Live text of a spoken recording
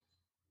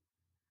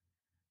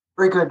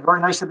Very good. Very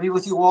nice to be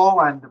with you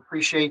all and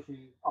appreciate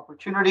the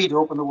opportunity to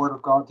open the Word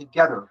of God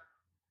together.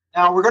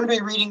 Now, we're going to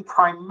be reading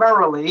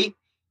primarily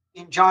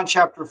in John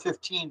chapter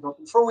 15, but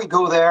before we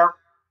go there,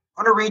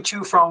 I'm going to read to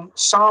you from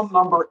Psalm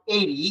number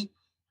 80,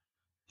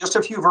 just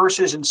a few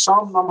verses in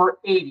Psalm number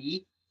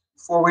 80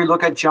 before we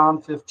look at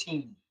John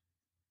 15.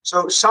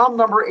 So, Psalm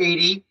number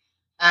 80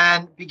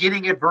 and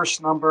beginning at verse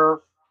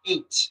number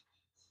 8.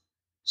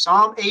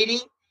 Psalm 80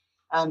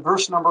 and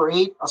verse number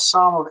 8, a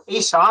psalm of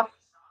Asaph.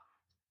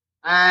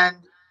 And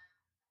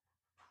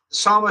the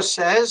psalmist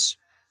says,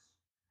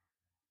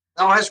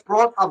 "Thou hast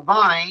brought a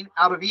vine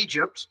out of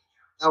Egypt.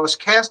 Thou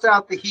hast cast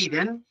out the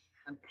heathen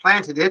and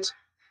planted it.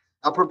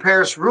 Thou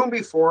preparest room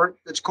before it,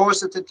 that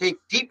caused it to take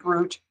deep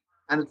root,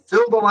 and it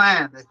filled the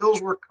land. The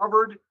hills were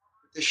covered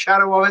with the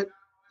shadow of it.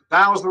 The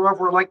boughs thereof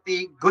were like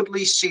the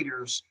goodly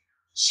cedars.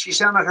 She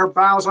sounded her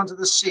boughs unto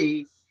the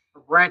sea,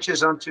 her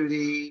branches unto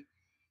the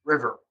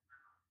river."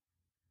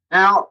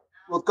 Now,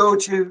 we'll go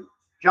to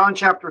John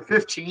chapter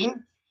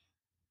 15.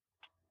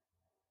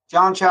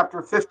 John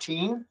chapter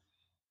 15.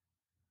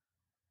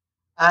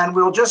 And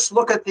we'll just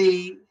look at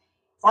the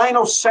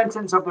final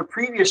sentence of the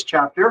previous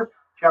chapter,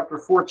 chapter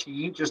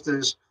 14, just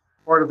as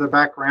part of the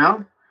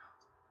background.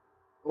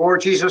 Lord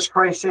Jesus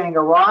Christ saying,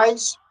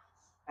 "Arise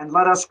and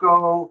let us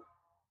go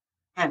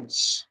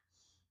hence."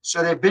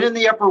 So they've been in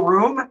the upper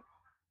room,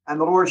 and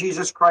the Lord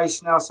Jesus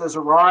Christ now says,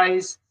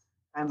 "Arise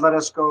and let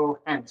us go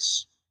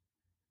hence.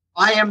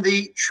 I am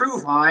the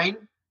true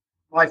vine.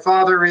 My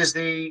Father is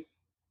the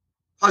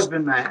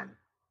husbandman.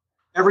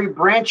 Every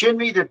branch in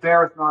me that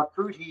beareth not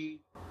fruit,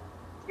 he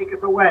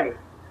taketh away.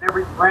 And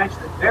every branch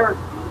that beareth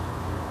fruit,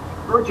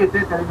 he purgeth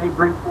it, that it may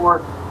bring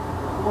forth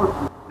more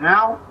fruit.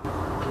 Now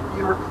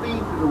you are clean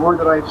through the word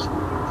that I have spoken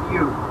to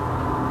you.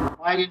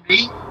 Abide in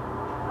me,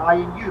 and I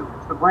in you.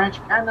 As the branch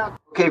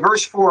cannot. Okay,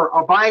 verse 4.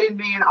 Abide in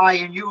me, and I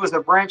in you, as the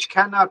branch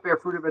cannot bear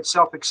fruit of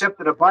itself, except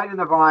it abide in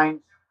the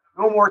vine.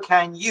 No more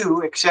can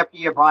you, except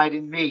ye abide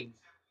in me.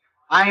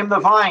 I am the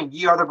vine,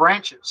 ye are the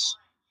branches.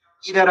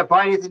 He that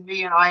abideth in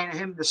me, and I in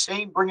him, the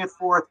same bringeth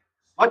forth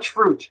much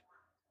fruit.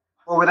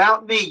 For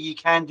without me ye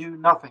can do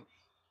nothing.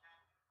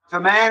 If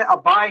a man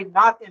abide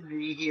not in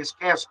me, he is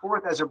cast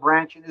forth as a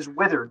branch and is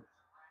withered.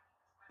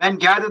 Men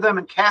gather them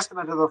and cast them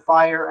into the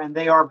fire, and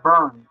they are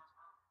burned.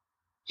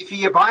 If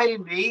ye abide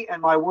in me,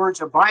 and my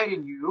words abide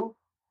in you, you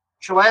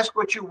shall ask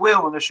what you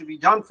will, and it shall be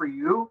done for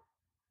you.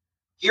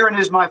 Herein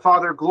is my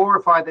Father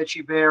glorified, that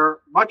ye bear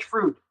much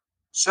fruit.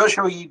 So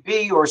shall ye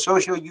be, or so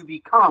shall you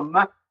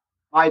become,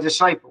 my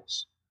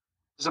disciples.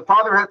 As the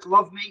Father hath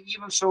loved me,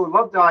 even so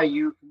loved I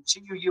you.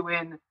 Continue you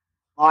in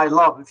my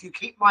love. If you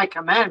keep my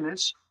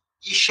commandments,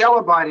 ye shall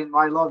abide in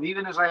my love,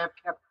 even as I have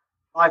kept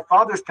my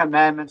Father's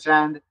commandments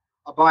and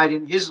abide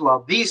in his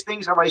love. These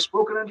things have I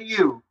spoken unto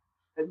you,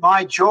 that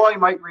my joy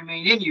might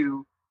remain in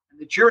you,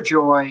 and that your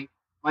joy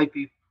might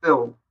be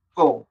filled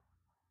full.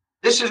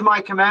 This is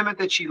my commandment,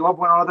 that ye love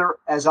one another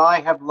as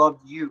I have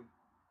loved you.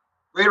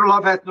 Greater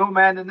love hath no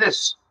man than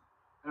this,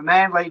 that a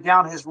man lay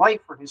down his life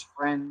for his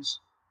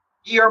friends.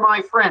 Ye are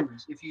my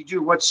friends, if ye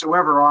do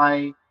whatsoever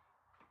I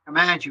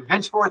command you.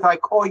 Henceforth I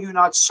call you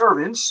not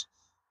servants,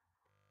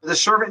 for the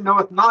servant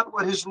knoweth not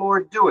what his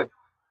Lord doeth.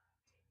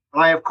 But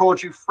I have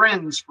called you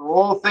friends, for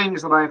all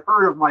things that I have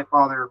heard of my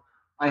Father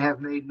I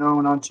have made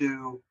known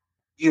unto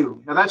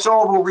you. Now that's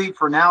all we'll read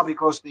for now,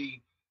 because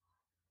the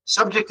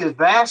subject is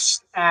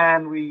vast,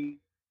 and we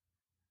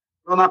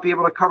will not be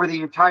able to cover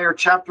the entire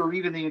chapter or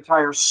even the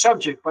entire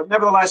subject. But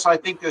nevertheless, I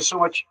think there's so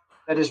much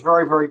that is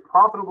very, very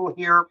profitable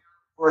here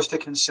for us to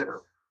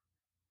consider.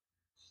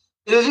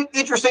 It is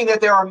interesting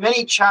that there are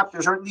many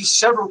chapters, or at least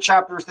several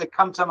chapters, that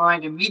come to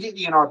mind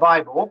immediately in our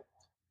Bible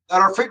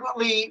that are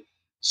frequently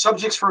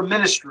subjects for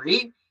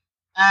ministry,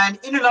 and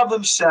in and of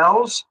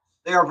themselves,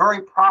 they are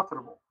very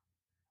profitable.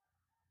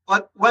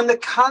 But when the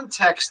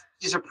context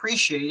is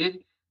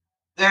appreciated,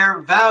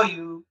 their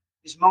value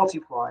is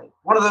multiplied.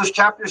 One of those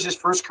chapters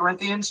is 1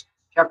 Corinthians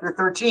chapter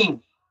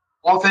 13,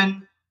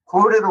 often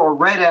quoted or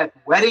read at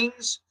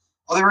weddings,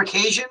 other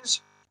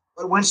occasions.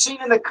 But when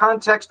seen in the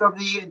context of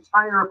the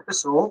entire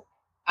epistle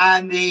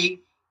and the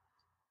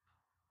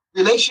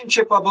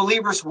relationship of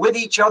believers with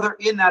each other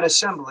in that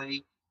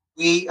assembly,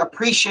 we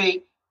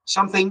appreciate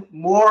something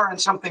more and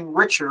something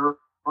richer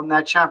from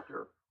that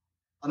chapter.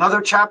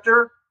 Another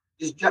chapter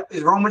is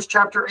Romans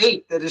chapter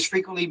 8, that is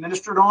frequently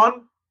ministered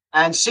on,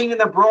 and seen in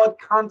the broad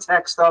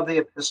context of the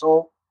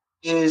epistle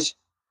is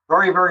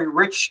very, very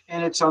rich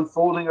in its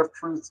unfolding of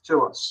truth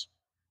to us.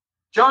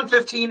 John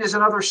 15 is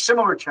another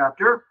similar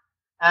chapter,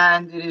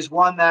 and it is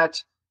one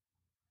that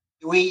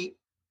we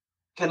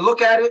can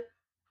look at it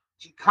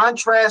in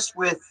contrast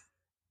with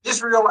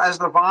Israel as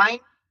the vine.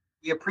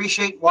 We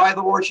appreciate why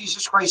the Lord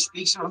Jesus Christ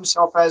speaks of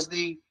himself as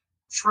the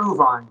true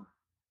vine.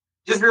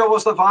 Israel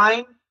was the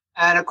vine,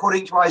 and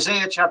according to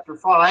Isaiah chapter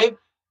 5,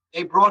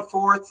 they brought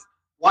forth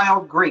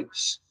wild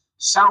grapes,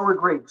 sour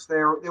grapes.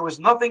 There was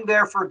nothing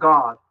there for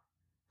God.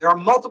 There are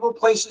multiple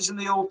places in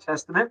the Old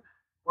Testament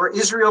where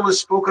Israel is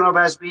spoken of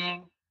as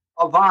being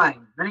a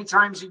vine. Many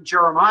times in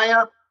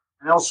Jeremiah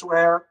and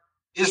elsewhere,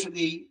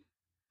 the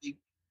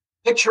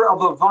picture of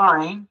the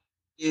vine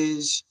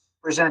is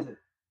presented.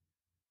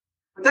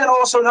 But then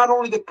also not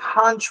only the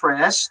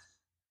contrast,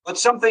 but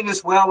something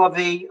as well of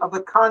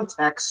the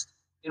context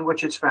in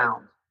which it's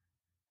found.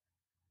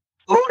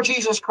 The Lord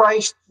Jesus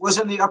Christ was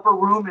in the upper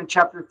room in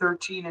chapter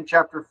 13 and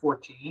chapter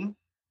 14,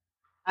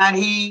 and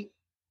he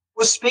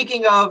was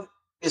speaking of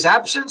his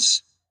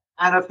absence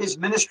and of his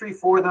ministry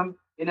for them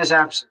in his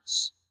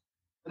absence.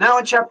 But now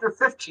in chapter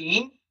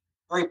 15,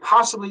 very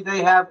possibly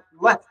they have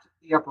left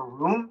the upper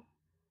room.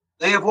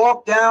 They have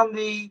walked down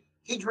the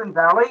Kidron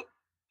Valley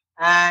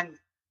and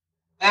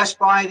passed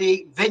by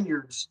the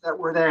vineyards that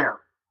were there.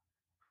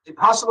 They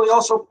possibly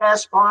also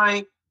passed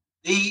by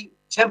the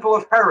temple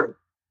of Herod.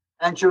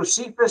 And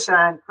Josephus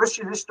and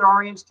Christian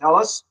historians tell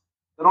us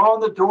that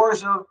on the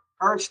doors of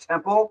Herod's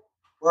temple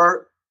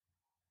were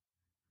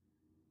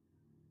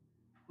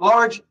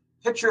large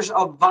pictures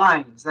of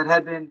vines that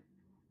had been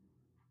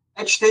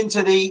etched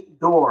into the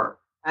door.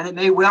 And it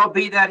may well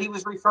be that he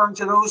was referring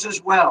to those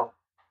as well.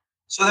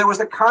 So there was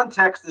the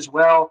context as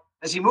well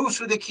as he moves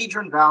through the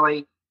Kidron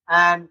Valley,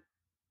 and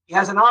he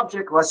has an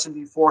object lesson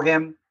before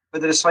him for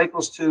the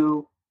disciples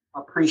to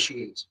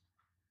appreciate.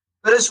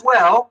 But as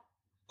well,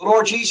 the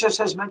Lord Jesus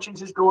has mentioned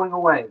his going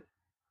away.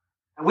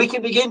 And we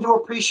can begin to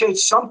appreciate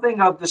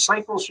something of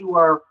disciples who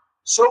are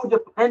so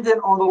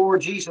dependent on the Lord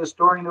Jesus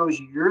during those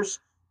years.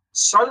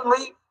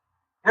 Suddenly,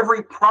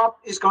 every prop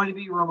is going to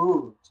be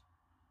removed.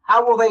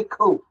 How will they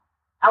cope?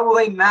 How will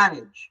they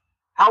manage?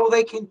 How will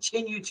they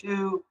continue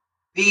to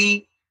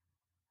be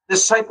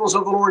disciples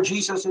of the Lord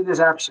Jesus in his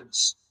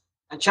absence?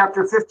 And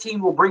chapter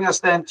 15 will bring us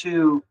then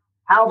to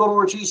how the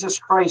Lord Jesus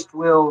Christ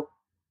will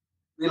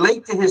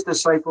relate to his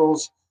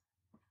disciples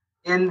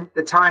in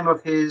the time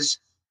of his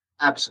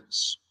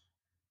absence.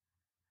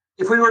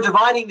 If we were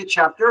dividing the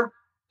chapter,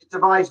 it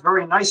divides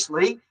very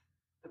nicely.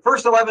 The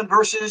first 11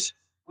 verses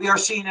we are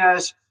seen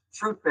as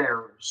fruit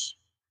bearers.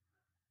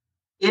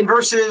 In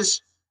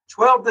verses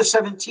 12 to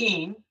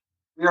 17,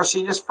 we are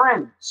seen as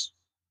friends.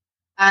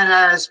 And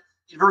as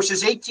in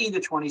verses 18 to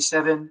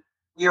 27,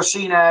 we are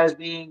seen as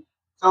being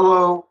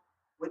fellow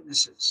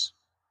witnesses.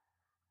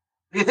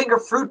 When you think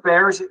of fruit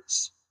bearers,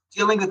 it's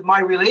dealing with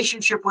my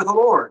relationship with the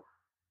Lord.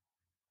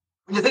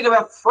 When you think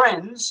about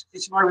friends,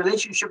 it's my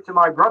relationship to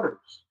my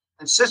brothers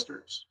and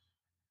sisters.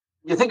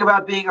 When you think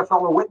about being a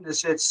fellow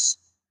witness, it's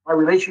my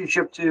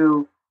relationship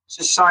to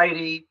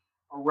society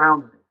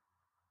around me.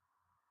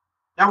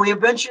 Now, we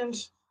have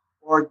mentioned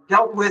or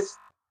dealt with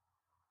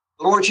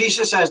the Lord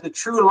Jesus as the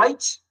true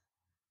light.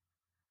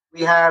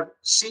 We have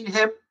seen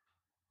him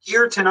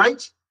here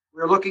tonight.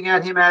 We're looking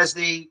at him as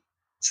the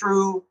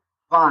true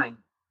vine.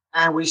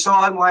 And we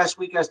saw him last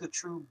week as the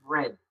true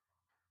bread.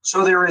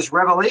 So there is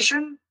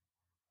revelation,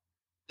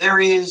 there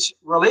is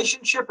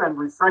relationship and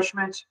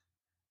refreshment,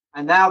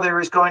 and now there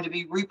is going to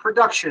be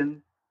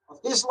reproduction of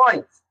his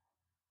life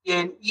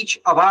in each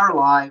of our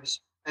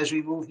lives as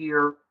we move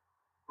here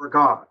for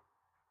God.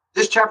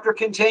 This chapter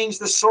contains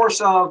the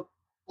source of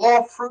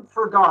all fruit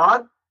for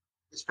God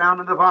is found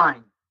in the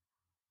vine.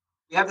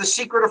 We have the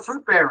secret of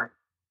fruit bearing.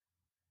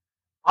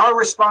 Our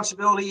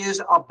responsibility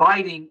is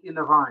abiding in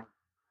the vine.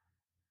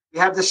 We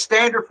have the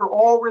standard for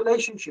all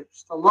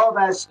relationships, to love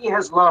as he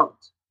has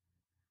loved.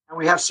 And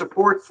we have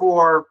support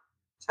for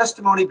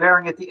testimony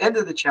bearing at the end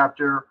of the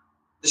chapter,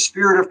 the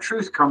Spirit of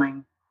truth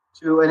coming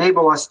to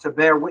enable us to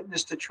bear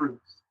witness to truth.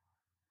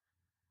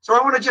 So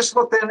I want to just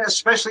look then,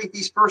 especially at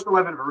these first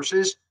 11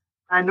 verses,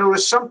 and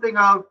notice something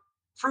of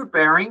fruit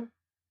bearing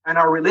and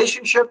our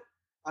relationship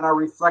and our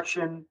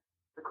reflection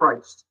to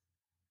Christ.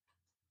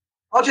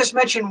 I'll just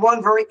mention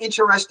one very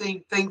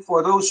interesting thing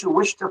for those who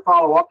wish to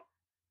follow up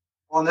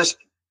on this,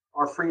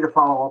 are free to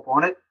follow up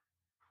on it.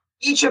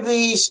 Each of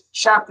these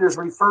chapters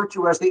referred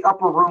to as the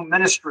upper room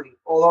ministry,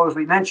 although as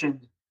we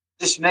mentioned,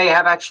 this may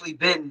have actually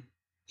been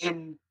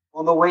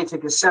on the way to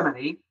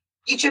Gethsemane.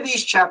 Each of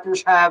these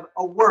chapters have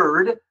a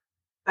word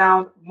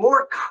found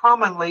more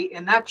commonly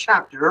in that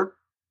chapter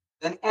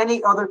than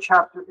any other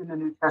chapter in the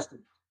New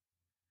Testament.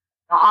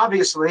 Now,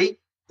 obviously,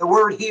 the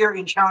word here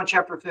in John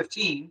chapter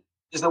 15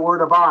 is the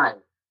word abide.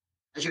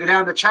 As you go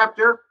down the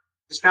chapter,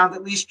 it's found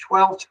at least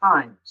 12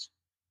 times,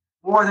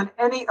 more than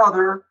any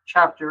other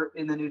chapter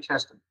in the New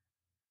Testament.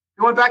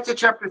 Going back to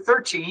chapter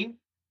 13,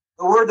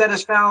 the word that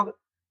is found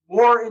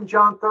more in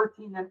John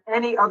 13 than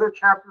any other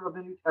chapter of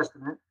the New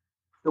Testament,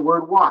 the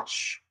word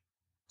watch.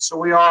 So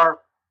we are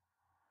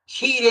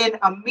keyed in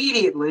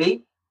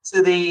immediately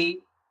to the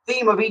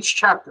theme of each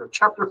chapter.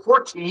 Chapter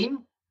 14,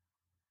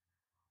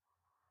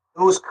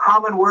 the most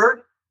common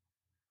word,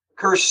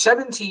 occurs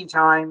 17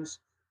 times.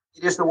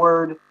 It is the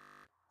word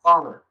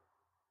Father.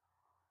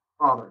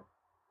 Father.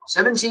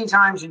 17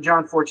 times in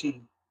John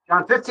 14.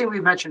 John 15, we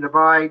mentioned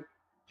abide.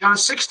 John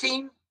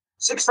 16,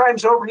 6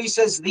 times over, he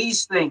says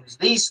these things,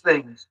 these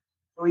things.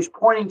 So he's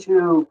pointing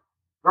to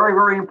very,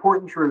 very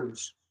important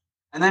truths.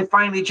 And then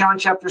finally, John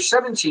chapter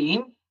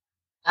 17,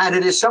 and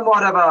it is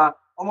somewhat of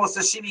almost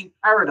a seeming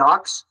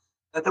paradox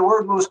that the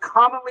word most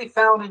commonly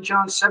found in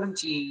John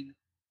 17,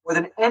 more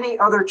than any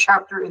other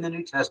chapter in the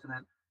New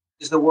Testament,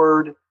 is the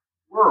word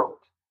world.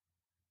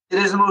 It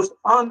is the most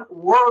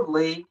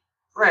unworldly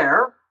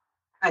prayer,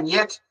 and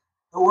yet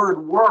the word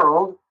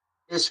world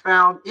is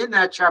found in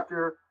that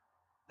chapter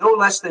no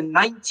less than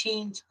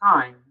 19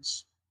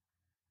 times,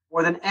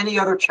 more than any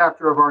other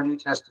chapter of our New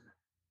Testament.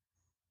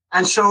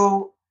 And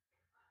so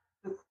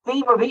the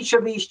theme of each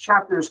of these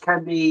chapters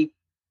can be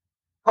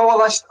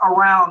coalesced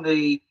around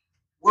the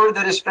word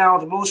that is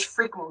found most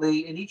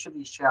frequently in each of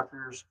these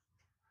chapters.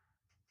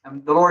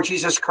 And the Lord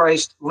Jesus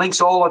Christ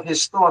links all of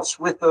his thoughts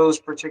with those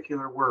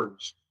particular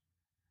words.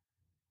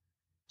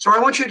 So I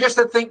want you just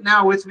to think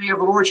now with me of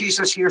the Lord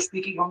Jesus here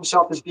speaking of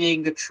himself as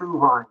being the true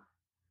vine.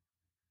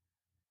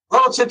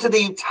 Relative to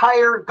the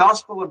entire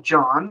Gospel of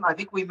John, I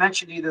think we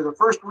mentioned either the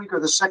first week or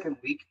the second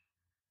week,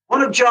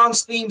 one of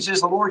John's themes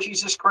is the Lord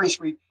Jesus Christ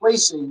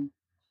replacing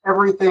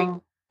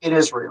everything in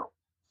Israel.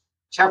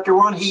 Chapter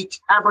 1, he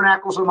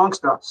tabernacles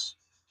amongst us.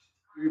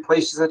 He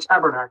replaces the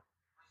tabernacle.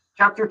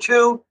 Chapter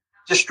 2,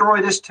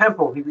 destroy this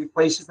temple. He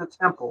replaces the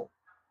temple.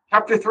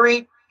 Chapter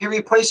 3, he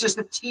replaces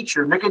the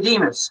teacher,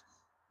 Nicodemus,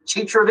 the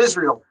teacher of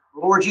Israel.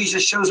 The Lord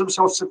Jesus shows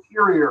himself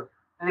superior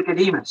to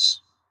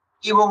Nicodemus.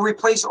 He will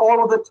replace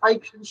all of the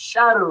types and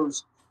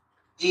shadows,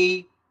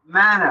 the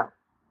manna,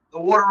 the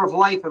water of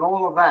life, and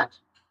all of that.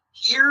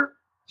 Here,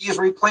 he is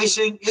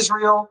replacing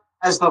Israel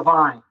as the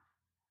vine.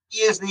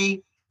 He is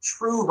the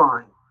true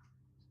vine.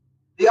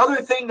 The other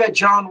thing that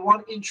John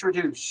 1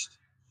 introduced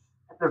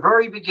at the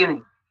very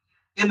beginning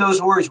in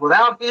those words,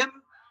 without him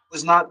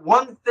was not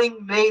one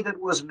thing made that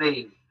was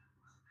made.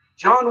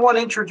 John 1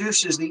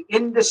 introduces the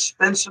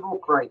indispensable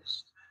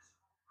Christ.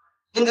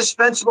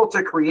 Indispensable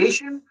to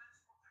creation,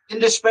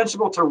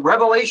 indispensable to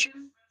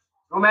revelation.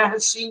 No man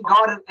has seen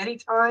God at any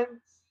time.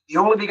 The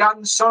only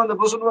begotten Son in the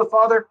bosom of the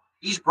Father,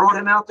 he's brought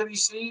him out to be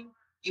seen.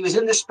 He was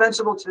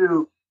indispensable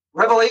to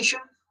revelation.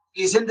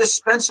 He is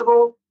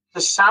indispensable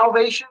to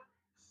salvation.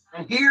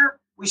 And here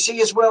we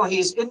see as well, he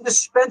is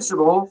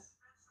indispensable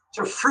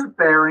to fruit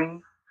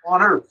bearing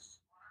on earth.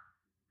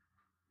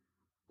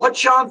 What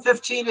John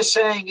 15 is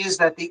saying is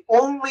that the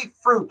only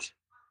fruit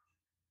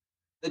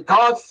that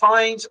God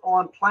finds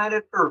on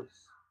planet earth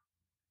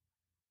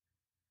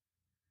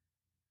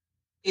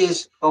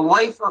is the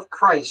life of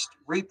Christ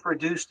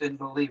reproduced in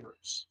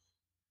believers.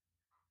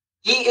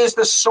 He is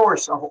the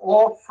source of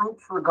all fruit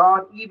for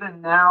God,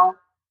 even now,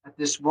 at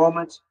this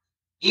moment.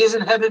 He is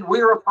in heaven,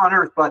 we are upon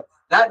earth, but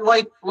that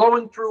light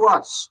flowing through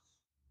us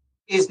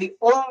is the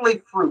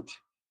only fruit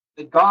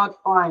that God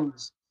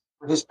finds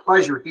for his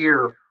pleasure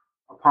here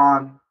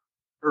upon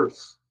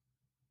earth.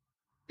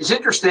 It's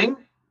interesting,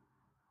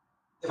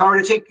 if I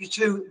were to take you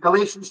to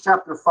Galatians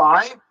chapter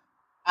 5,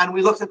 and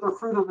we looked at the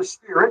fruit of the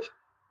Spirit,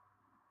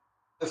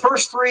 the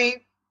first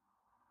three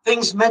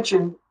things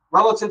mentioned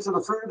relative to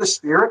the fruit of the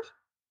Spirit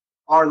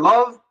are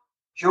love,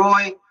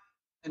 joy,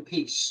 and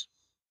peace.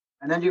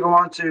 And then you go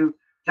on to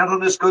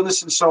gentleness,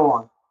 goodness, and so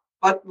on.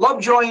 But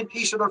love, joy, and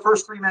peace are the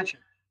first three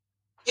mentioned.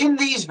 In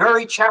these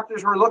very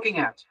chapters we're looking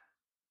at,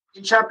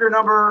 in chapter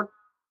number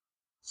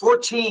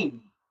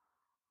 14,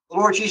 the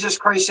Lord Jesus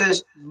Christ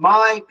says,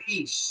 my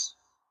peace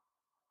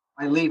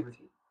I leave with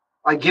you.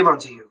 I give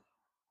unto you.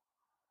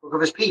 Book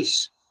of his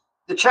peace.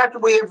 The chapter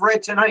we have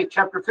read tonight,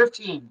 chapter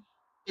 15,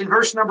 in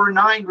verse number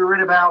 9, we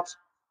read about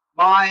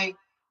my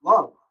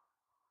love.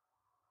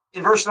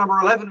 In verse number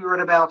 11, we read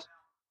about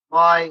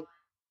my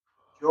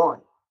joy.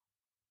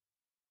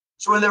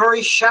 So in the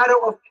very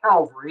shadow of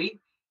Calvary,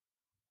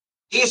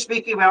 he is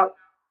speaking about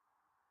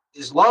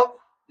his love,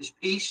 his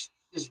peace,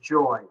 his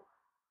joy.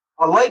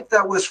 A life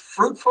that was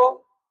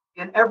fruitful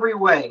in every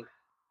way.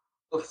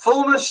 The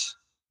fullness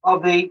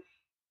of the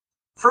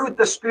fruit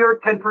the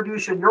Spirit can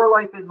produce in your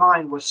life and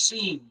mine was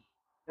seen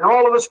in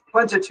all of its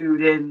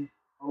plenitude in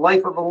the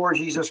life of the Lord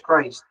Jesus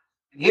Christ.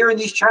 And here in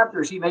these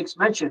chapters, he makes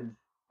mention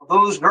of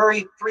those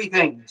very three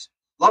things: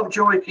 love,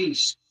 joy,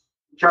 peace,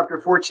 in chapter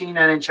 14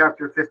 and in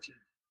chapter 15.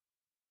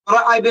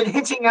 But I've been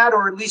hinting at,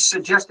 or at least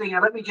suggesting,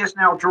 and let me just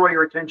now draw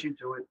your attention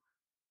to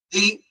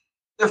it.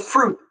 The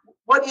fruit.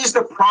 What is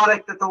the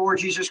product that the Lord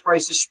Jesus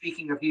Christ is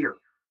speaking of here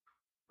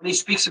when he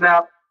speaks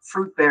about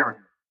fruit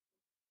bearing?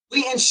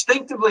 We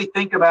instinctively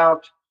think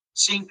about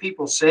seeing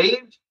people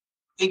saved,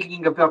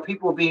 thinking about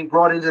people being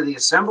brought into the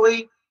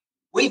assembly.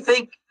 We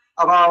think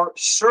of our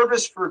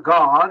service for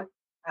God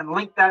and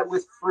link that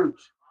with fruit.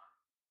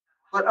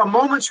 But a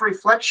moment's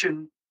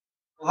reflection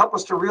will help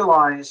us to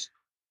realize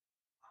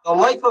the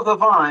life of the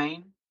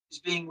vine is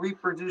being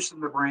reproduced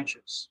in the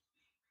branches.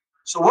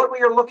 So what we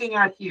are looking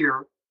at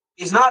here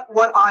is not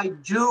what I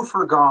do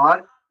for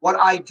God, what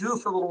I do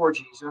for the Lord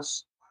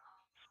Jesus.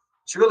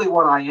 It's really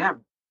what I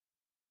am.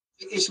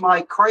 It's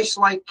my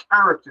Christ-like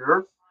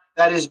character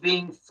that is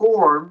being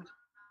formed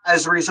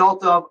as a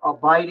result of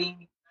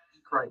abiding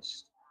in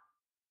Christ.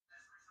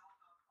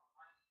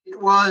 It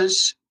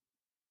was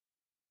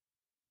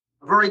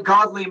a very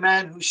godly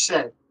man who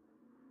said,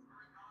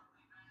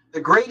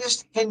 the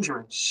greatest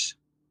hindrance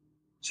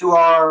to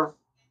our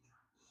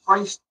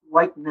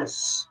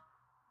Christ-likeness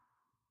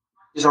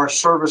is our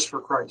service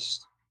for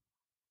Christ.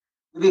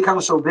 We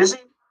become so busy,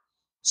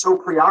 so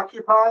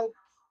preoccupied,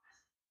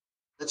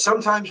 that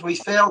sometimes we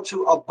fail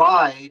to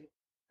abide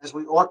as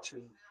we ought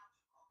to.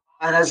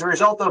 And as a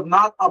result of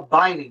not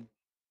abiding,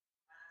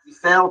 we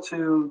fail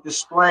to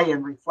display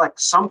and reflect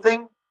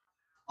something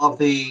of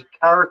the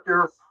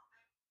character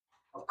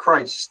of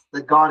Christ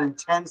that God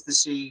intends to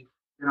see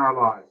in our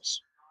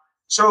lives.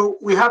 So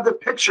we have the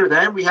picture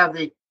then. We have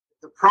the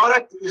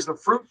product is the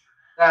fruit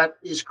that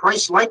is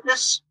Christ's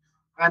likeness.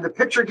 And the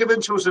picture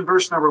given to us in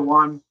verse number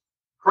 1,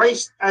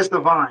 Christ as the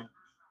vine.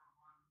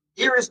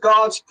 Here is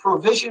God's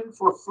provision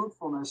for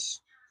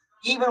fruitfulness,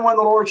 even when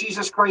the Lord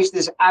Jesus Christ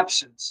is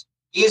absent.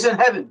 He is in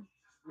heaven.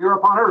 We are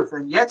upon earth.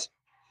 And yet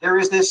there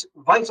is this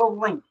vital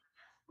link.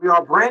 We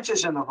are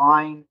branches in the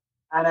vine.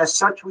 And as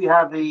such, we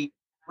have the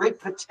great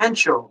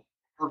potential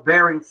of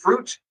bearing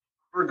fruit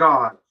for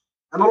God.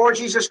 And the Lord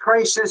Jesus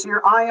Christ says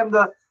here, I am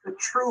the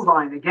true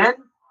vine. Again,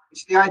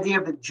 it's the idea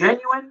of the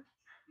genuine,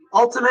 the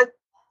ultimate,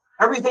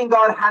 everything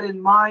God had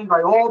in mind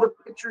by all the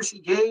pictures he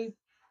gave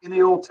in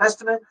the Old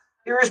Testament.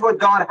 Here is what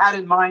God had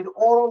in mind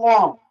all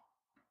along,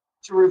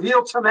 to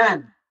reveal to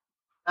men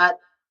that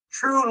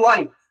true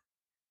life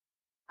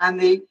and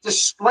the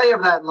display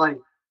of that life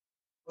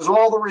was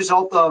all the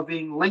result of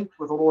being linked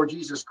with the Lord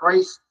Jesus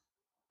Christ,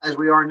 as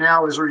we are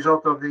now as a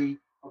result of the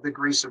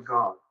grace of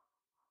God.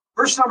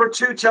 Verse number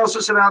 2 tells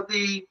us about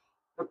the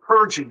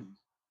purging.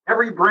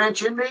 Every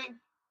branch in me,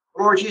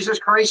 the Lord Jesus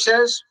Christ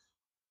says,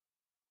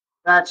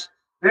 that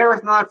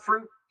beareth not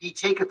fruit, he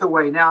taketh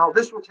away. Now,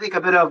 this will take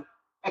a bit of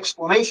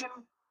explanation,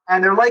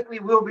 and there likely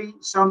will be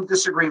some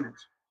disagreement.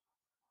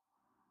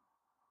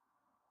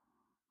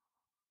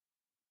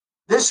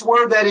 This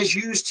word that is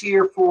used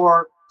here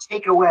for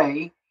take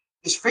away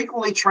is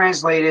frequently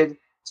translated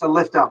to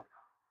lift up.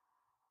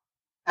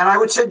 And I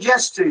would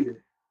suggest to you,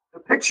 the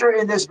picture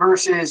in this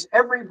verse is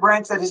every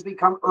branch that has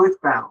become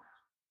earthbound,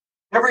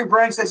 every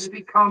branch that has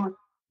become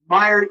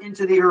mired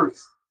into the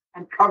earth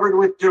and covered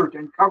with dirt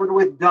and covered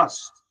with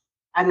dust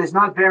and is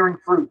not bearing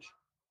fruit.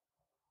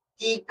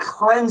 He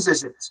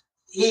cleanses it.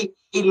 He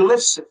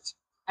lifts it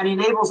and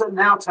enables it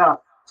now to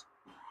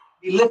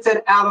be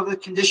lifted out of the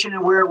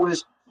condition where it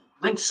was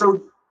linked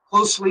so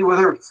closely with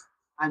earth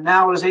and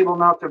now is able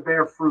now to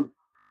bear fruit.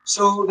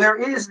 So there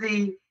is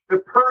the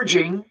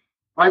purging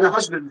by the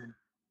husbandman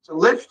to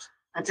lift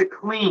and to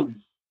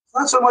clean. It's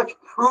not so much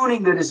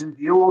pruning that is in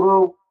view,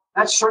 although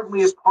that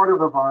certainly is part of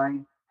the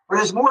vine, but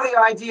it's more the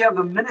idea of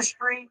the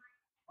ministry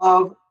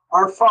of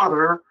our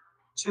Father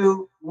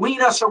to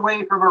wean us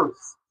away from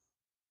earth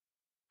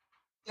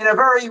in a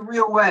very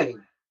real way.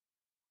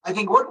 I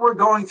think what we're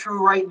going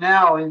through right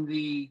now in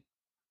the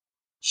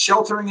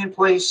sheltering in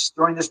place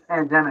during this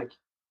pandemic,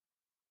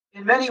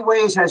 in many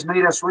ways has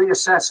made us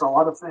reassess a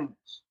lot of things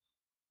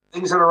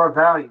that are of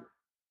value.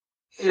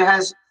 It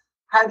has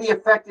had the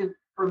effect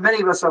for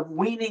many of us of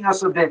weaning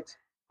us a bit,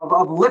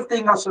 of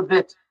lifting us a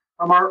bit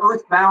from our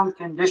earthbound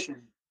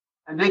condition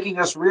and making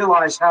us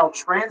realize how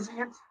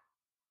transient,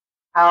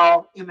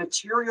 how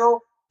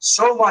immaterial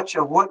so much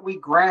of what we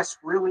grasp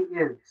really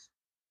is.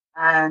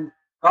 And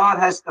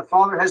the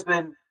Father has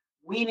been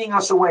weaning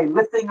us away,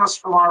 lifting us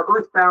from our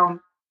earthbound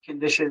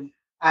condition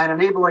and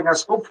enabling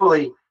us,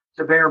 hopefully,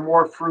 to bear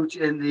more fruit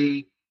in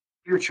the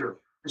future.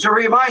 And so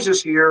he reminds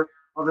us here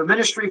of the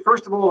ministry,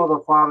 first of all, of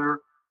the Father,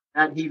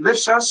 that he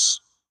lifts us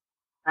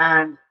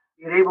and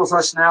he enables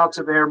us now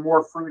to bear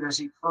more fruit as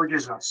he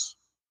purges us.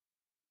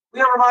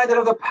 We are reminded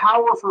of the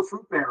power for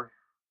fruit bearing.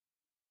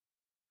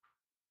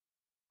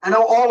 I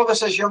know all of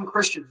us as young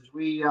Christians,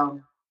 we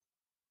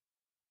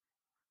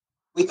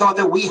thought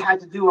that we had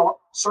to do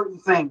certain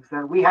things,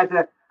 that we had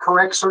to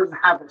correct certain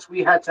habits,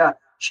 we had to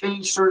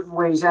change certain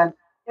ways. And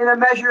in a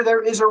measure,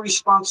 there is a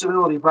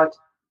responsibility, but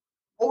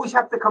always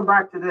have to come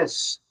back to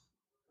this.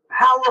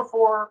 Power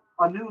for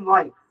a new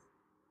life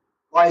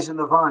lies in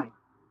the vine.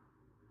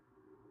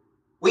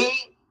 We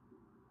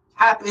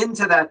tap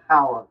into that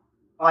power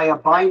by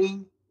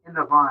abiding in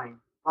the vine,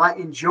 by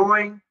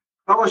enjoying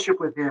fellowship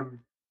with him.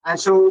 And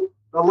so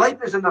the life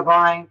is in the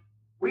vine,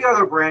 we are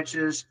the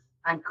branches,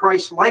 and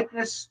Christ's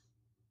likeness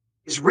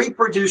is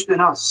reproduced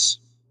in us.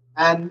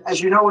 And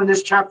as you know, in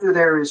this chapter,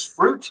 there is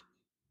fruit,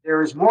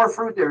 there is more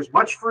fruit, there's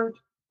much fruit.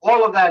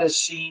 All of that is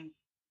seen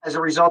as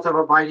a result of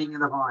abiding in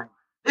the vine.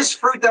 This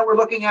fruit that we're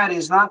looking at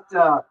is not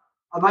a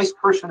nice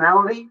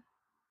personality.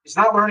 It's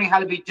not learning how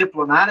to be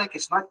diplomatic.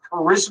 It's not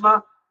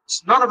charisma.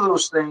 It's none of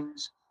those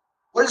things.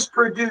 What is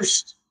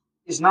produced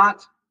is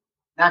not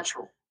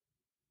natural.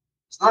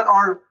 It's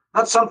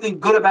not something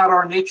good about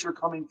our nature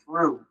coming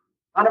through.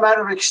 Not a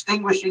matter of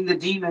extinguishing the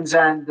demons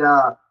and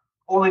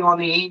calling on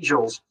the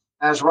angels,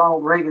 as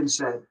Ronald Reagan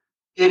said.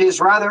 It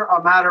is rather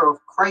a matter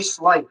of Christ's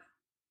life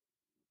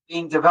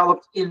being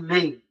developed in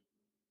me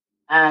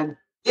and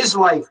his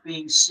life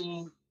being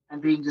seen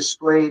and being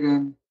displayed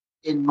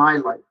in my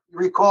life. You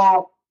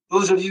recall,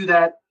 those of you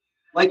that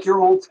like your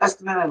Old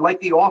Testament and like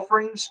the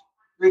offerings,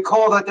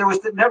 recall that there was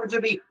never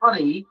to be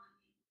honey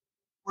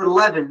or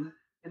leaven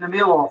in the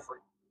meal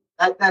offering.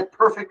 That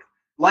perfect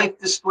life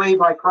displayed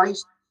by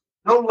Christ.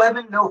 No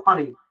leaven, no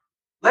honey.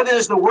 Leaven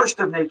is the worst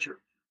of nature.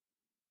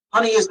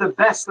 Honey is the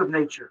best of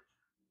nature.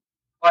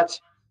 But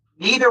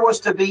neither was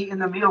to be in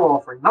the meal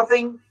offering.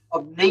 Nothing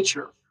of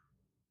nature.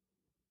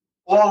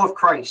 All of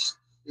Christ.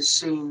 is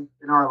seen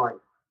in our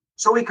life.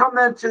 So we come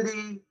then to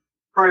the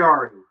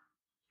priority.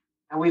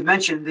 And we've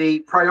mentioned the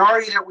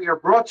priority that we are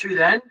brought to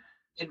then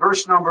in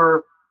verse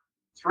number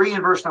 3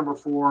 and verse number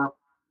 4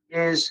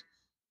 is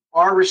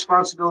our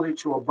responsibility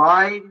to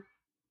abide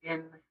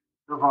in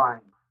the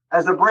vine.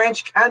 As the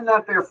branch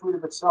cannot bear fruit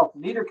of itself,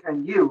 neither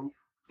can you,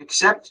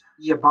 except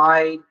ye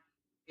abide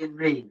in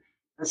me.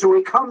 And so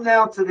we come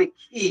now to the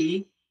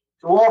key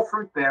to all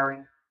fruit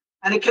bearing.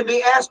 And it can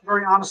be asked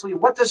very honestly,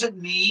 what does it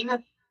mean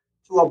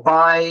to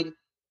abide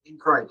in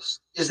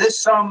Christ? Is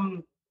this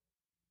some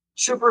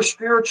super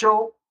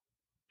spiritual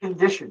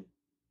condition?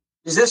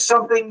 Is this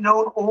something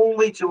known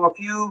only to a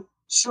few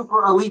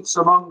super elites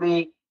among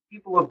the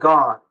people of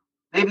God?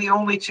 Maybe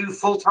only to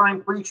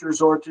full-time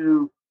preachers or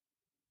to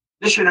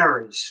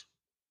missionaries?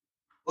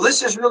 Well,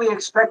 this is really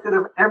expected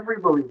of every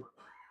believer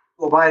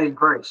to abide in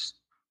Christ.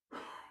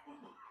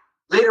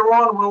 Later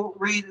on, we'll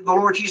read the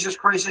Lord Jesus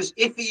Christ says,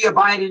 if ye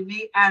abide in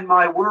me and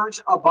my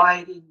words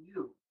abide in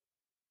you.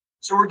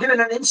 So we're given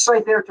an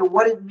insight there to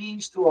what it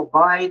means to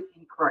abide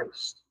in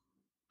Christ.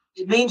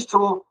 It means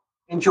to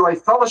enjoy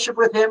fellowship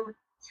with him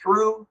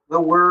through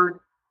the word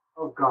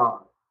of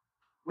God.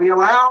 We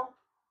allow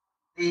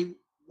the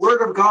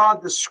word of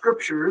God, the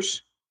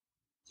scriptures,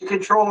 to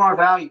control our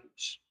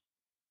values.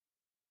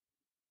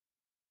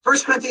 1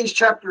 Corinthians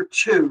chapter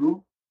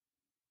 2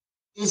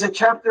 is a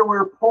chapter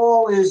where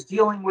Paul is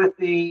dealing with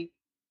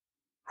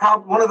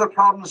one of the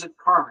problems at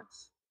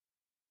Corinth,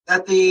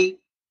 that the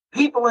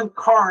people in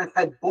Corinth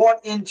had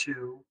bought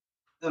into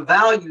the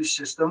value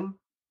system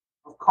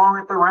of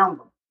Corinth around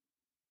them.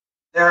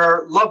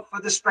 Their love for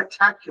the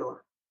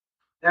spectacular,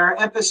 their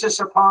emphasis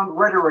upon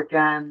rhetoric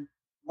and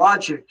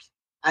logic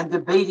and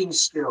debating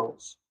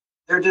skills,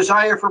 their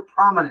desire for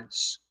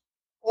prominence,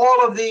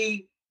 all of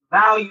the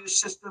value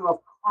system of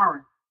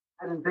Corinth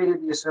had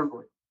invaded the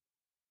assembly.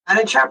 And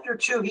in chapter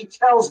 2, he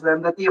tells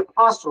them that the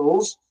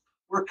apostles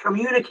were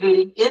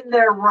communicating in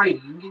their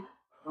writing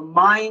the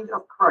mind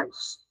of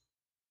Christ.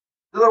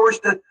 In other words,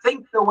 to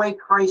think the way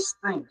Christ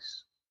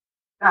thinks,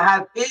 to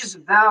have his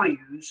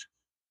values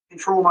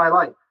control my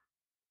life.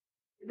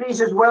 It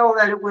means as well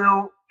that it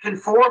will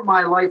conform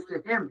my life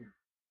to him,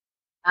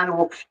 and it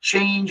will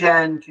change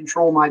and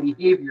control my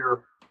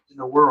behavior in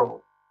the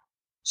world.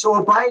 So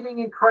abiding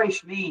in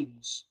Christ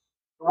means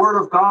the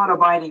word of God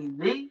abiding in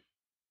me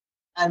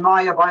and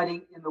my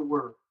abiding in the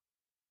word.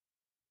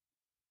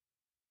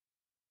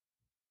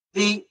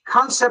 The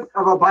concept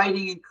of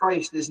abiding in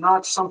Christ is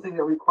not something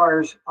that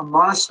requires a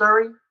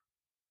monastery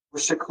or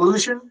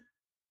seclusion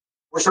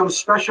or some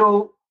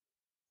special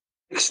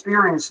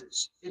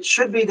experiences. It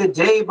should be the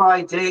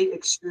day-by-day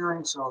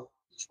experience of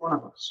each one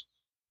of us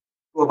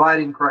to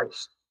abide in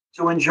Christ,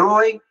 to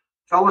enjoy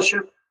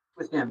fellowship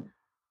with him.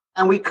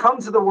 And we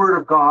come to the word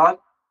of God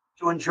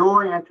to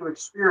enjoy and to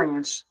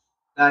experience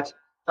that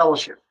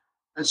fellowship.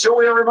 And so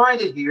we are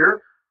reminded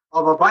here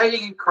of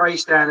abiding in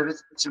Christ and of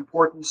its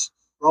importance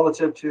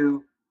relative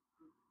to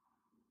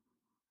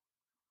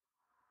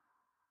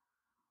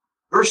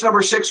verse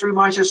number 6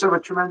 reminds us of a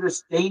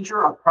tremendous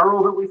danger, a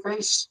peril that we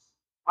face.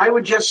 I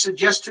would just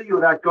suggest to you,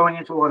 without going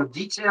into a lot of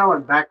detail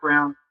and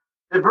background,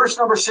 that verse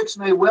number 6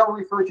 may well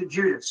refer to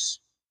Judas.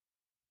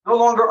 No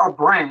longer a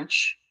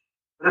branch,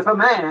 but if a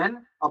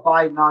man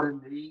abide not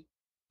in me,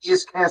 he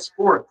is cast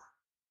forth.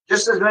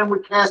 Just as men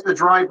would cast a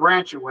dry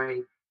branch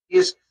away, he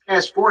is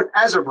cast forth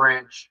as a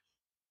branch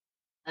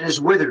and is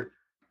withered.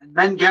 And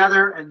men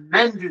gather, and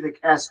men do the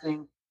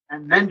casting,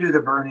 and men do the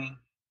burning,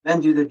 men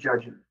do the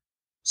judging.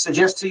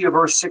 Suggest to you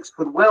verse 6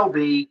 could well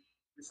be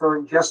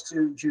referring just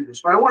to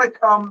Judas. But I want to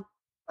come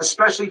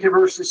especially to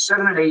verses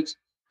 7 and 8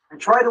 and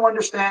try to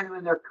understand them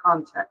in their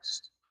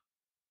context.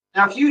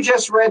 Now, if you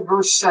just read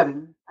verse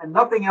 7 and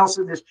nothing else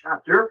in this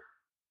chapter,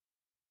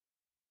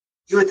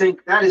 you would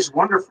think that is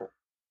wonderful.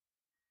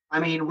 I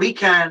mean,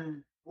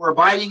 we're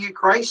abiding in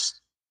Christ.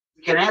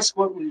 We can ask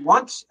what we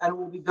want, and it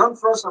will be done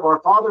for us of our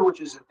Father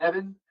which is in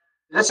heaven.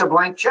 That's a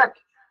blank check.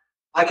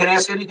 I can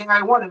ask anything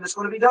I want, and it's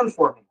going to be done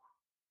for me.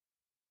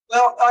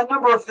 Well, a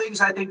number of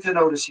things I think to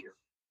notice here.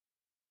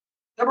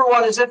 Number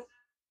one is if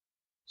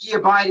ye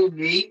abide in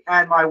me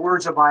and my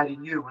words abide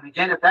in you. And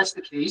again, if that's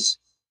the case,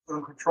 I'm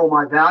going to control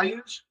my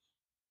values,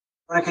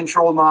 I'm going to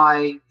control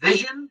my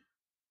vision,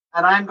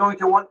 and I'm going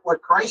to want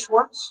what Christ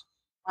wants.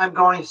 I'm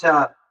going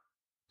to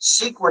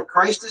seek what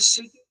Christ is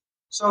seeking.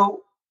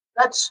 So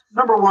that's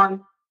number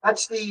one.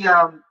 That's the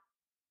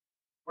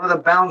one of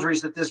the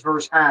boundaries that this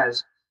verse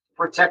has to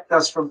protect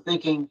us from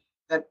thinking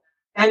that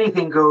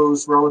anything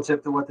goes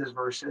relative to what this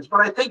verse says.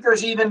 But I think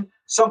there's even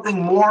something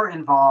more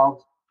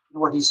involved in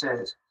what he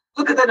says.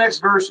 Look at the next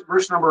verse,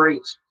 verse number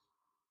 8.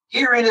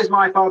 Herein is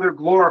my Father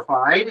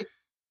glorified,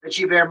 that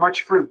ye bear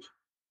much fruit.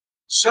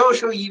 So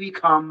shall ye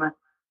become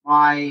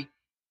my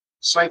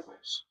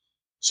disciples.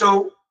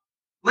 So,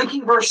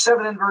 linking verse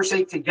 7 and verse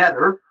 8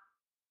 together,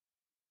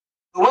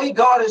 the way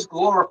God is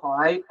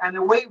glorified and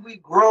the way we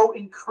grow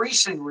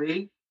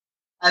increasingly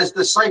as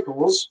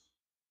disciples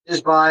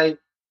is by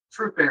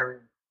fruit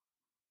bearing.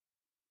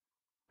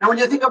 Now, when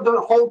you think of the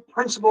whole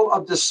principle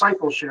of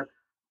discipleship,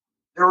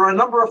 there are a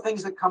number of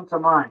things that come to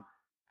mind.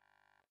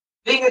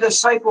 Being a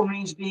disciple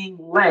means being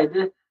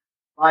led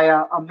by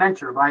a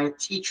mentor, by a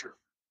teacher.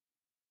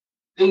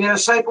 Being a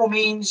disciple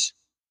means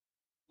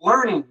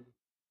learning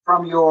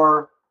from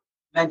your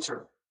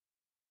mentor.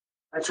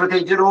 That's what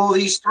they did all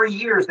these 3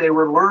 years. They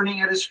were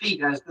learning at his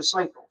feet as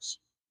disciples.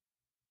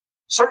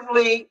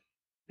 Certainly,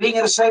 being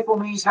a disciple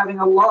means having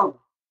a love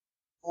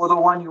for the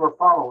one you are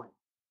following.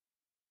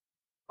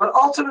 But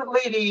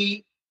ultimately,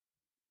 the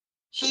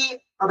key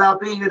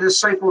about being a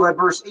disciple that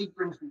verse 8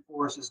 brings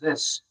before us is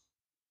this.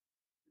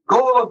 The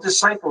goal of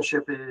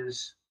discipleship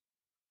is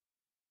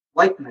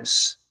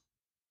likeness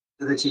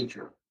to the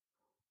teacher.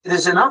 It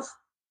is enough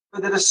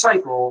for the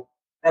disciple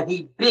that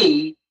he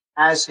be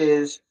as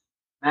his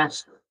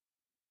master.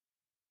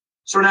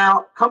 So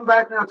now, come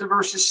back now to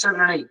verses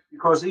 7 and 8,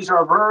 because these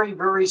are very,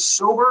 very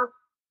sober,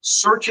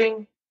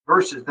 searching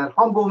verses that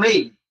humble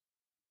me,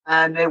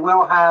 and they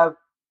will have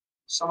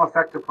some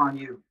effect upon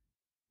you.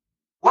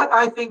 What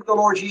I think the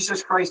Lord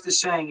Jesus Christ is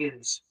saying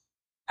is,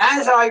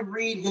 as I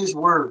read his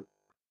word,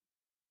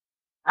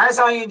 as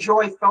I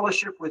enjoy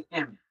fellowship with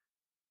him,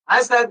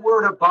 as that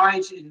word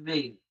abides in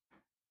me,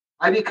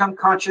 I become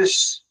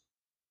conscious,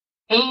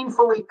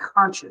 painfully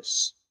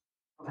conscious,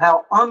 of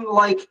how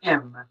unlike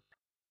him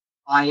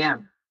I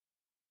am.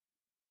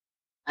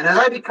 And as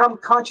I become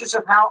conscious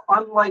of how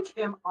unlike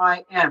him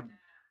I am,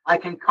 I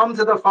can come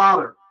to the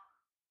Father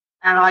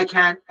and I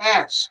can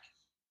ask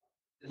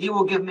that he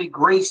will give me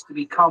grace to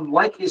become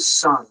like his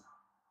Son.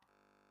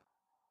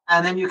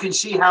 And then you can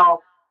see how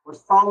what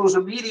follows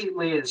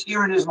immediately is,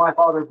 herein is my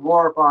Father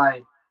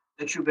glorified,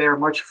 that you bear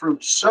much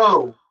fruit.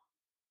 So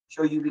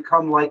shall you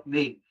become like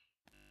me.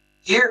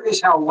 Here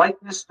is how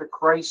likeness to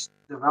Christ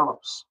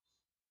develops.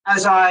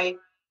 As I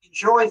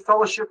enjoy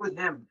fellowship with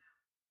him,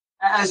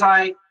 as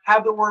I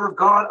have the word of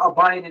God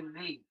abide in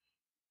me,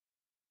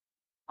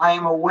 I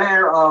am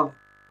aware of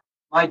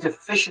my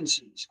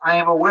deficiencies. I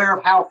am aware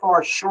of how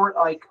far short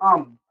I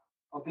come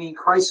of being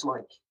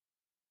Christ-like.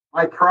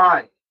 My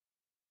pride,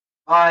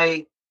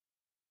 my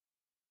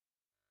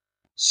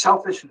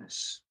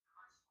selfishness,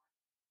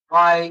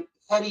 my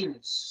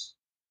pettiness,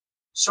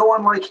 so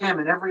unlike him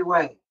in every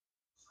way.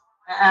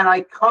 And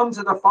I come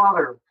to the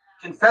Father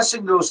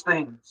confessing those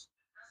things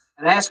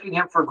and asking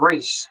him for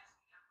grace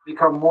to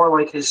become more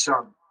like his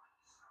Son.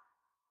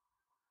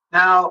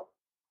 Now,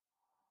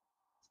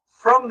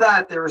 from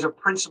that, there is a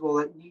principle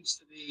that needs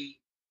to be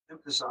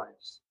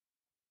emphasized.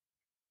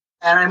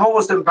 And I'm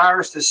almost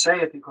embarrassed to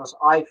say it because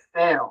I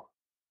fail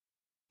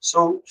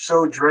so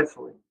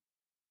dreadfully.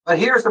 But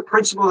here's the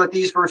principle that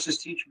these verses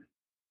teach me.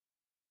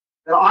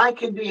 That I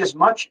can be as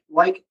much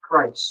like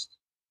Christ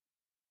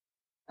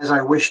as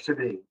I wish to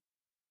be.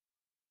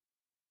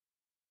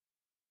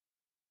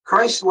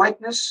 Christ's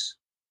likeness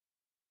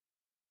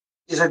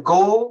is a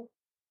goal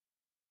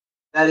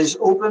that is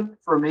open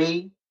for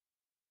me.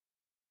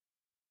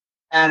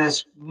 And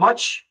as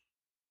much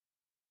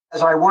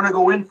as I want to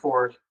go in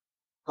for it,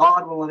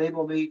 God will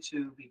enable me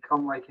to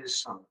become like his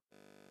Son.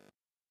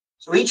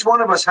 So each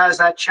one of us has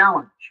that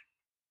challenge.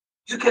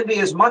 You can be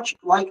as much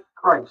like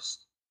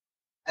Christ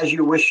as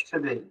you wish to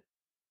be. You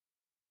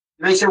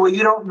may say, well,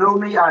 you don't know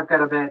me. I've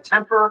got a bad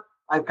temper.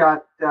 I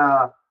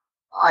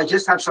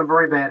just have some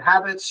very bad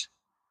habits.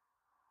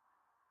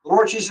 The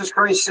Lord Jesus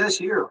Christ says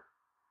here,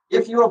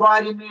 if you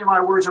abide in me and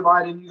my words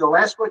abide in you, you'll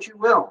ask what you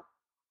will,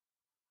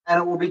 and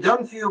it will be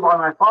done for you by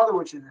my Father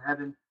which is in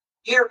heaven.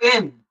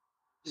 Herein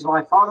is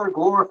my Father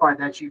glorified,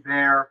 that you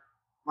bear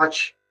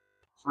much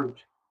fruit.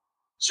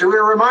 So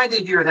we're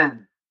reminded here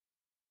then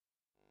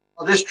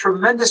of this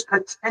tremendous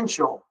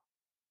potential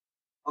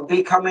of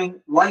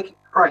becoming like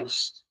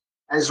Christ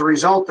as a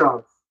result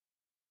of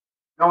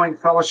knowing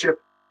fellowship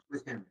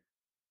with him.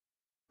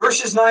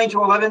 Verses 9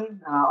 to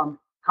 11, I'm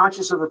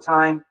conscious of the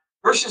time.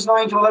 Verses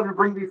 9 to 11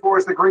 bring before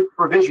us the great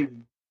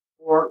provision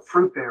for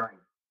fruit bearing.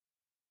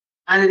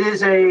 And it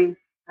is an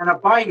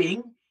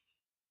abiding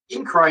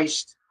in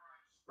Christ,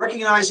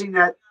 recognizing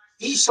that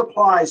he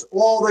supplies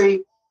all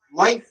the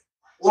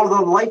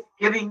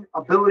life-giving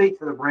ability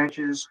to the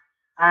branches.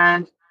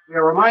 And we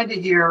are reminded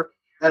here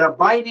that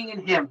abiding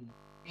in him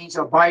means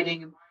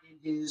abiding in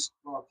his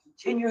love.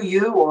 Continue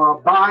you, or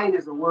abide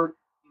is the word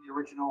in the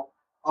original.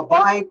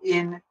 Abide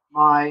in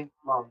my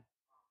love.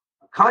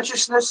 A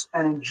consciousness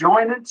and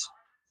enjoyment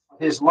of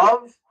his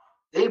love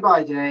day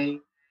by day,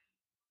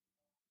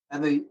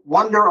 and the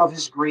wonder of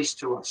his grace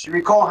to us. You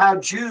recall how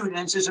Jude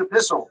ends his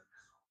epistle,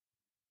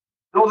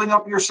 building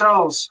up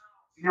yourselves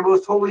in your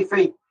most holy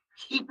faith,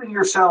 keeping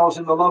yourselves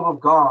in the love of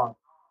God.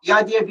 The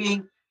idea of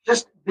being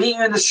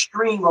in the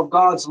stream of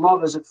God's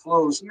love as it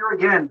flows. Here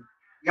again,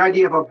 the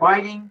idea of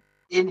abiding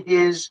in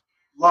his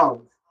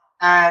love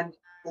and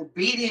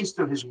obedience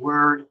to his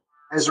word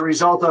as a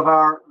result of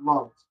our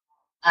love.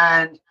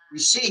 And we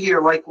see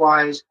here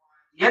likewise,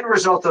 the end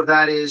result of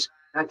that is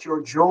that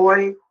your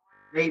joy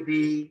may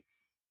be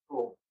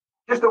full.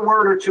 Just a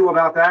word or two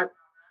about that.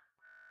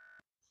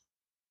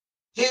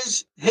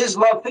 His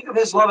love, think of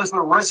his love as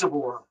the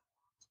reservoir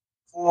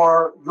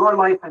for your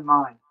life and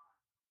mine.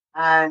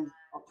 And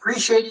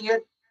appreciating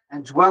it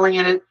and dwelling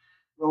in it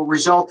will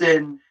result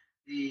in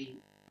the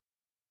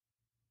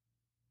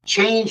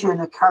change in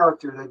the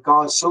character that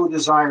God so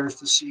desires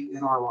to see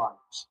in our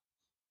lives.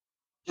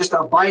 Just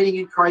abiding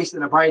in Christ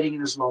and abiding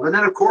in his love. And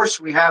then, of course,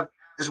 we have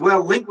as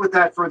well, linked with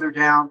that further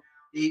down,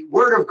 the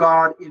word of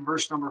God in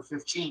verse number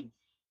 15.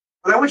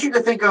 But I want you to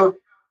think of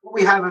what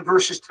we have in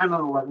verses 10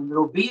 and 11, that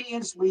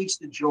obedience leads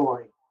to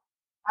joy.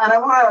 And I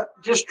want to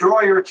just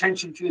draw your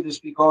attention to this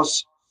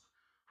because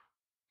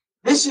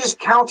this is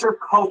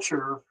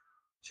counterculture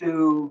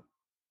to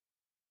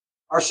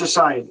our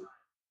society.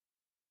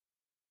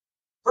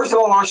 First of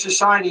all, our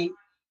society,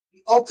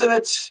 the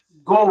ultimate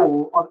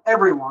goal of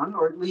everyone,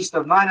 or at least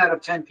of 9 out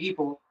of 10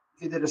 people,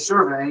 if you did a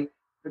survey,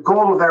 the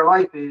goal of their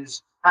life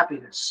is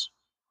happiness.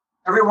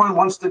 Everyone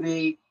wants to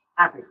be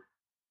happy.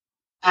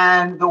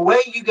 And the way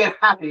you get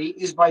happy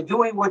is by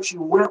doing what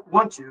you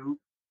want to,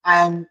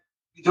 and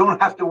you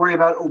don't have to worry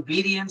about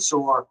obedience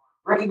or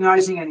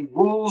recognizing any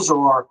rules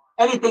or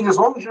anything. As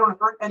long as you don't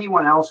hurt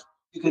anyone else,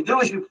 you can do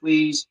as you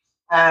please,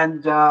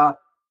 and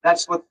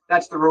that's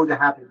the road to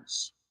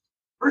happiness.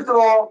 First of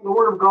all, the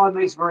Word of God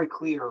makes very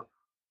clear: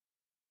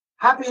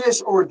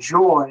 happiness or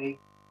joy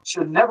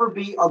should never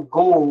be a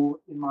goal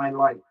in my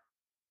life.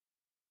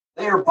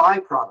 They are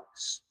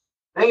byproducts.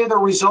 They are the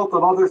result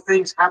of other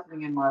things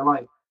happening in my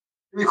life.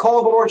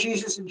 Recall the Lord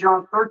Jesus in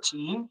John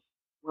 13,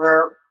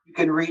 where you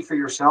can read for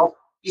yourself.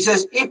 He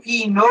says, if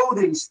ye know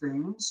these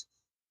things,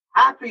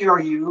 happy are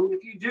you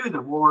if you do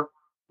them. Or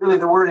really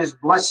the word is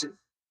blessed.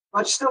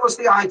 But still it's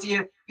the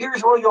idea,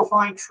 here's where you'll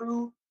find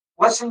true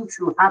blessing,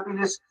 true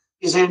happiness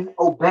is in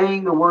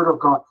obeying the word of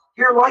God.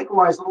 Here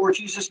likewise, the Lord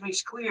Jesus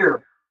makes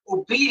clear,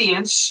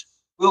 obedience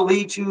will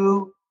lead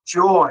to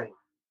joy.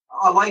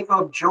 A life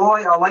of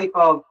joy, a life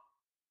of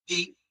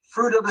the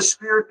fruit of the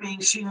Spirit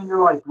being seen in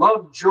your life.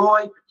 Love,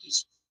 joy,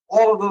 peace,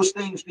 all of those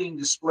things being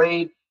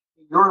displayed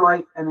in your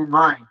life and in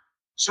mine.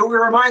 So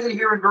we're reminded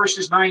here in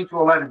verses 9 to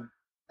 11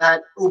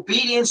 that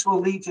obedience will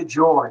lead to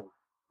joy.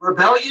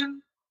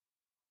 Rebellion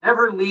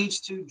never leads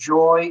to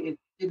joy.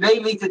 It may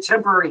lead to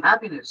temporary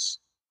happiness.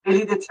 It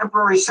leads to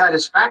temporary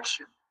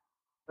satisfaction,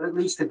 but it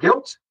leads to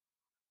guilt,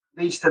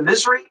 leads to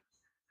misery,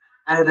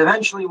 and it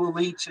eventually will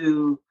lead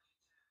to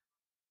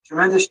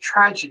tremendous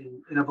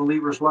tragedy in a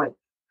believer's life.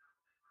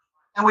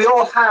 And we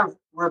all have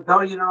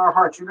rebellion in our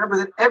hearts. Remember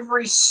that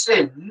every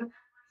sin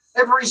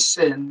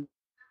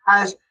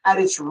has at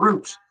its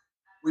root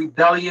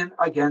rebellion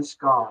against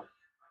God.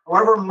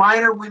 However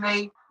minor we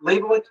may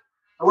label it,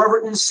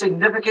 however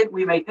insignificant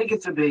we may think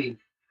it to be,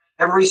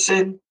 every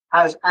sin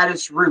has at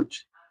its root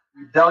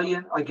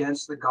rebellion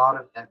against the God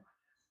of heaven.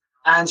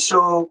 And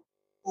so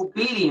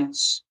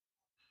obedience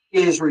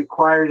is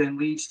required and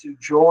leads to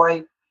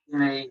joy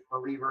in a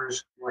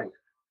believer's life.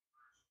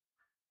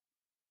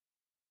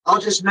 I'll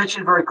just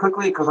mention very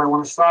quickly because I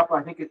want to stop.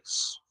 I think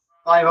it's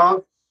 5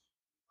 of.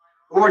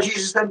 The Lord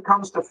Jesus then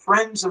comes to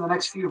friends in the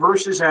next few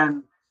verses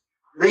and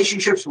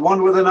relationships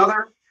one with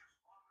another.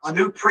 A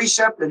new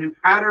precept, a new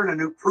pattern, a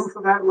new proof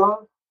of that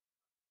love.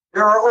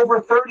 There are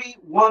over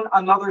 31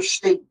 another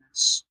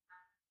statements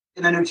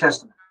in the New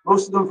Testament,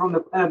 most of them from the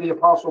pen of the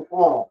Apostle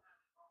Paul.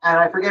 And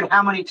I forget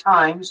how many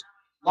times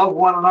love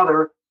one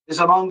another is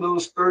among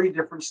those 30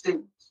 different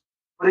statements.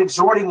 But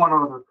exhorting one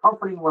another,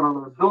 comforting one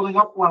another, building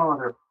up one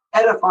another,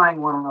 edifying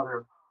one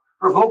another,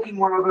 provoking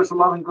one another to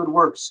love and good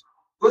works.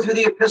 Go through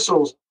the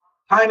epistles.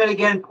 Time and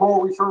again,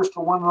 Paul refers to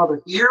one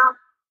another. Here,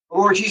 the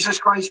Lord Jesus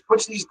Christ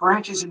puts these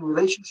branches in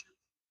relationship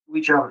to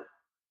each other.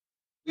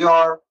 We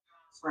are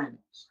friends,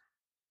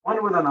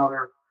 one with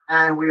another,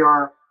 and we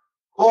are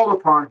called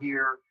upon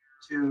here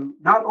to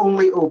not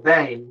only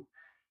obey,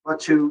 but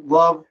to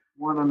love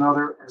one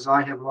another as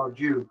I have loved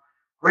you.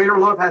 Greater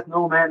love hath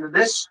no man than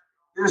this.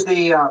 Here's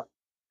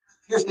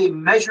the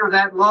measure of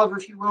that love,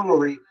 if you will,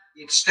 or the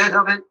extent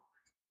of it,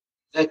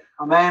 that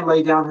a man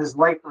laid down his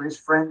life for his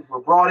friends. We're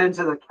brought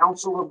into the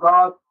counsel of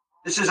God.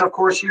 This is, of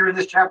course, here in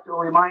this chapter, a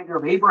reminder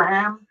of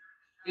Abraham.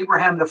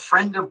 Abraham, the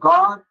friend of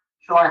God.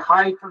 Shall I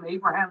hide from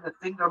Abraham the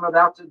thing that I'm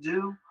about to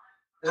do?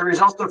 As a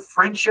result of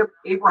friendship,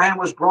 Abraham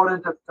was brought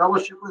into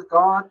fellowship with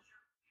God.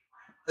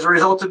 As a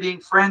result of being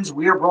friends,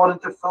 we are brought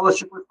into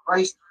fellowship with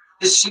Christ.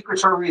 His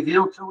secrets are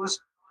revealed to us,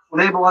 will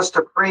enable us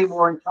to pray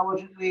more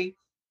intelligently,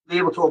 be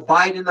able to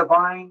abide in the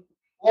vine.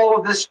 All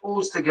of this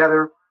holds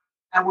together.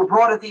 And we're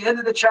brought at the end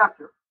of the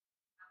chapter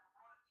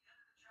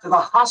to the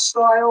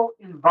hostile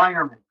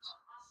environment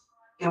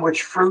in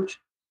which fruit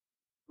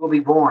will be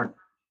born.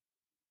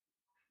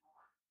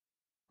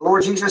 The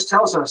Lord Jesus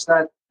tells us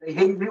that they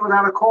hated me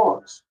without a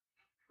cause,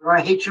 or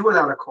I hate you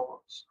without a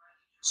cause.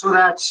 So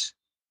that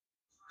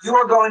you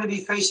are going to be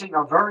facing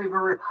a very,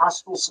 very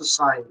hostile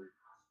society.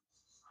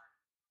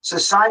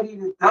 Society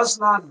that does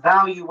not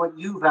value what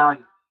you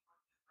value.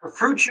 The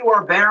fruit you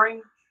are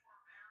bearing,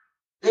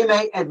 they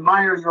may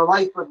admire your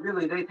life, but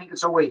really they think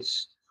it's a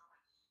waste.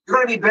 You're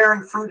going to be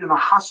bearing fruit in a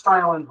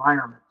hostile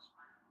environment.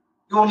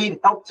 You will need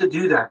help to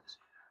do that,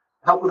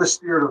 help with the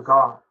Spirit of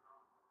God.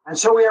 And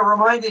so we are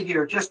reminded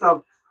here just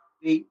of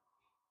the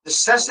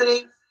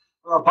necessity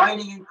for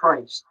abiding in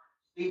Christ,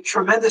 the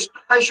tremendous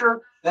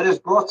pleasure that is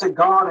brought to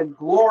God and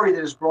glory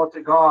that is brought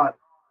to God,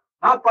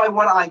 not by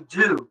what I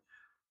do,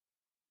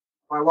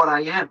 by what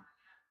I am.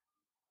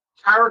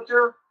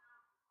 Character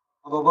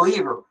of a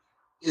believer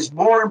is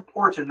more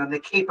important than the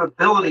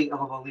capability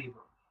of a believer.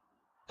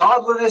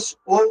 Godliness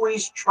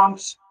always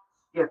trumps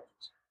gift.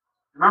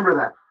 Remember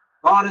that.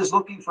 God is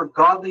looking for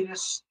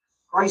godliness,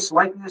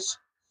 Christ-likeness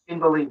in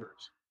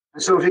believers.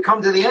 And so as we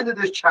come to the end of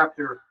this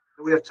chapter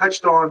that we have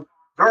touched on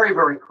very,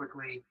 very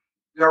quickly,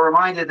 we are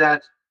reminded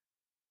that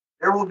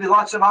there will be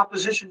lots of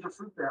opposition to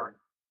fruit bearing.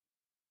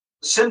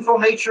 The sinful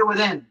nature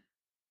within,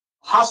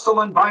 a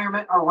hostile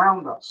environment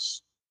around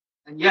us.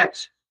 And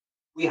yet,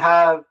 we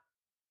have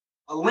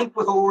a link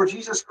with the Lord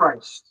Jesus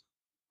Christ.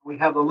 We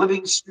have the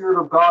living Spirit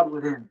of God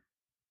within.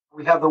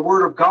 We have the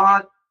Word of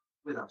God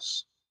with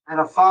us. And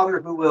a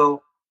Father who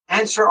will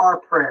answer our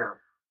prayer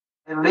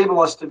and enable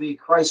us to be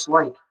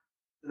Christ-like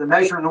to the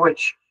measure in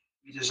which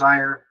we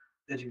desire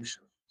to do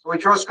so. So we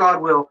trust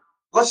God will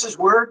bless His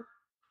Word,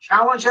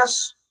 challenge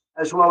us,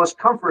 as well as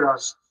comfort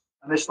us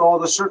amidst all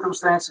the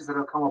circumstances that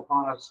have come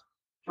upon us,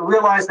 to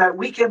realize that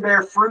we can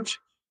bear fruit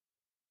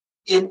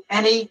in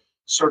any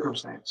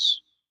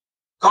circumstance.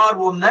 God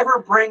will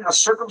never bring a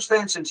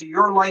circumstance into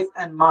your life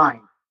and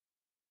mine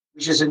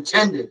which is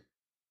intended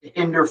to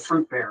hinder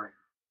fruit bearing.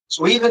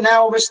 So even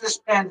now, amidst this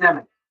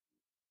pandemic,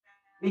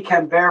 we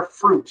can bear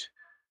fruit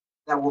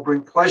that will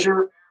bring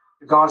pleasure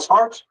to God's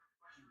heart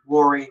and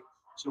glory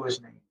to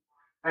His name.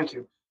 Thank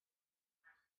you.